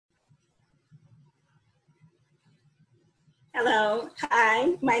Hello,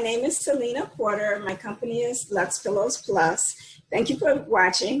 hi, my name is Selena Porter. My company is Lux Pillows Plus. Thank you for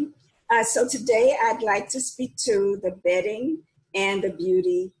watching. So today I'd like to speak to the bedding and the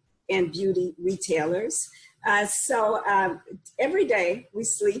beauty retailers. Every day we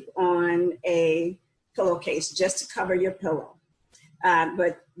sleep on a pillowcase just to cover your pillow.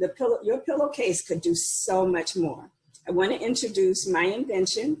 But your pillowcase could do so much more. I want to introduce my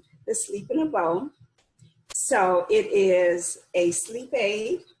invention, the Sleep&ABow. So it is a sleep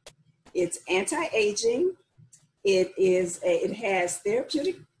aid. It's anti-aging. It has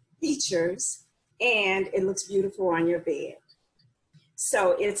therapeutic features, and it looks beautiful on your bed.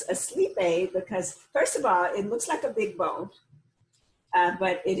 So it's a sleep aid because, first of all, it looks like a big bow,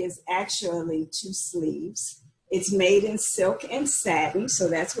 but it is actually 2 sleeves. It's made in silk and satin, so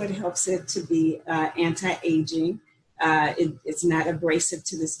that's what helps it to be anti-aging. It's not abrasive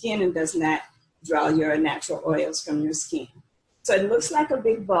to the skin and does not draw your natural oils from your skin. So it looks like a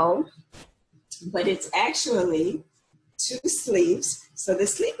big bow, but it's actually 2 sleeves. So the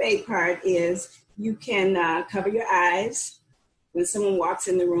sleep aid part is you can cover your eyes when someone walks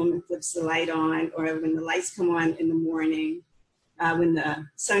in the room and flips the light on, or when the lights come on in the morning, when the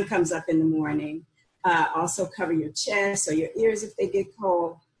sun comes up in the morning. Also cover your chest or your ears if they get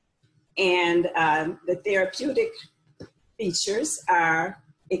cold. And the therapeutic features are,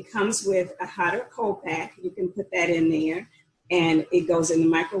 it comes with a hot or cold pack. You can put that in there, and it goes in the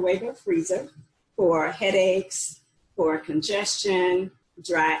microwave or freezer for headaches, for congestion,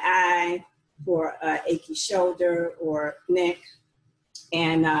 dry eye, for achy shoulder or neck.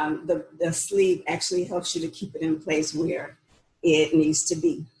 And the sleeve actually helps you to keep it in place where it needs to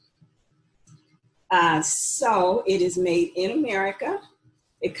be. So it is made in America.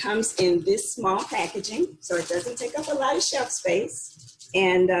 It comes in this small packaging, so it doesn't take up a lot of shelf space.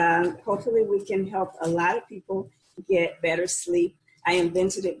 And hopefully we can help a lot of people get better sleep. I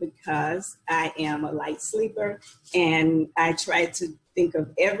invented it because I am a light sleeper, and I tried to think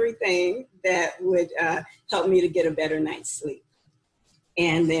of everything that would help me to get a better night's sleep.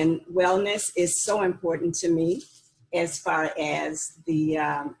 And then wellness is so important to me as far as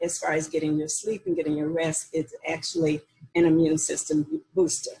getting your sleep and getting your rest. It's actually an immune system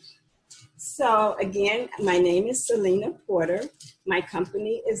booster. So again, my name is Selena Porter. My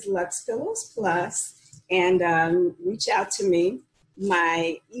company is Lux Pillows Plus, and reach out to me.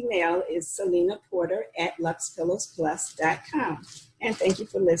 My email is selenaporter@luxpillowsplus.com. And thank you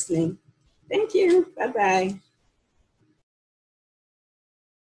for listening. Thank you. Bye-bye.